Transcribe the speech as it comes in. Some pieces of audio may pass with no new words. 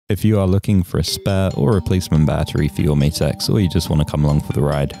If you are looking for a spare or replacement battery for your Mate X, or you just want to come along for the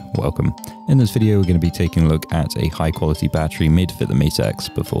ride, welcome. In this video we're going to be taking a look at a high quality battery made to fit the Mate X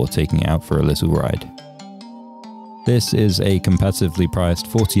before taking it out for a little ride. This is a competitively priced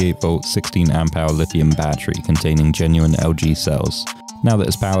 48V 16Ah lithium battery containing genuine LG cells. Now that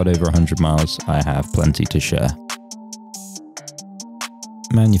it's powered over 100 miles, I have plenty to share.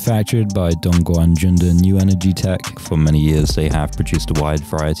 Manufactured by Dongguan Junda New Energy Tech, for many years they have produced a wide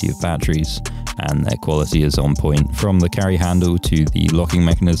variety of batteries, and their quality is on point. From the carry handle to the locking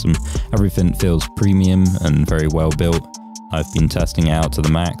mechanism, everything feels premium and very well built. I've been testing it out to the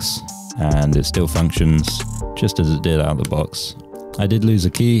max, and it still functions just as it did out of the box. I did lose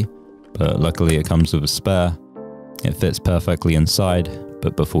a key, but luckily it comes with a spare. It fits perfectly inside,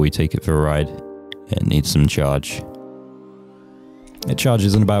 but before we take it for a ride, it needs some charge. It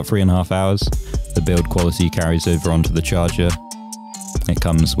charges in about 3.5 hours. The build quality carries over onto the charger. It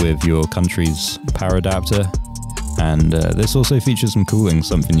comes with your country's power adapter, and this also features some cooling,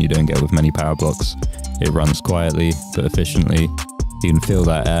 something you don't get with many power blocks. It runs quietly but efficiently. You can feel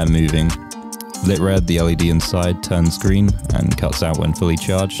that air moving. Lit red, the LED inside turns green and cuts out when fully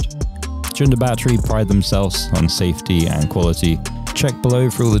charged. Junda Battery pride themselves on safety and quality. Check below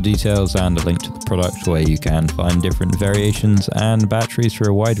for all the details and a link to the product where you can find different variations and batteries for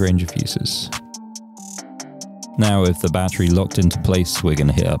a wide range of uses. Now with the battery locked into place, we're going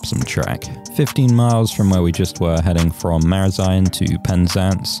to hit up some track. 15 miles from where we just were, heading from Marazion to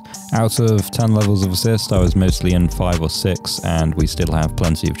Penzance. Out of 10 levels of assist, I was mostly in 5 or 6, and we still have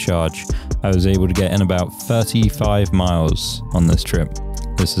plenty of charge. I was able to get in about 35 miles on this trip.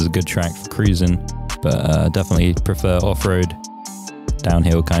 This is a good track for cruising, but definitely prefer off-road,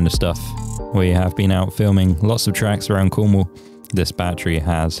 downhill kind of stuff. We have been out filming lots of tracks around Cornwall. This battery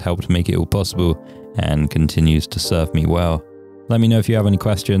has helped make it all possible and continues to serve me well. Let me know if you have any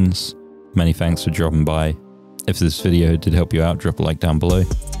questions. Many thanks for dropping by. If this video did help you out, drop a like down below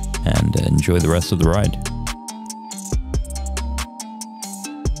and enjoy the rest of the ride.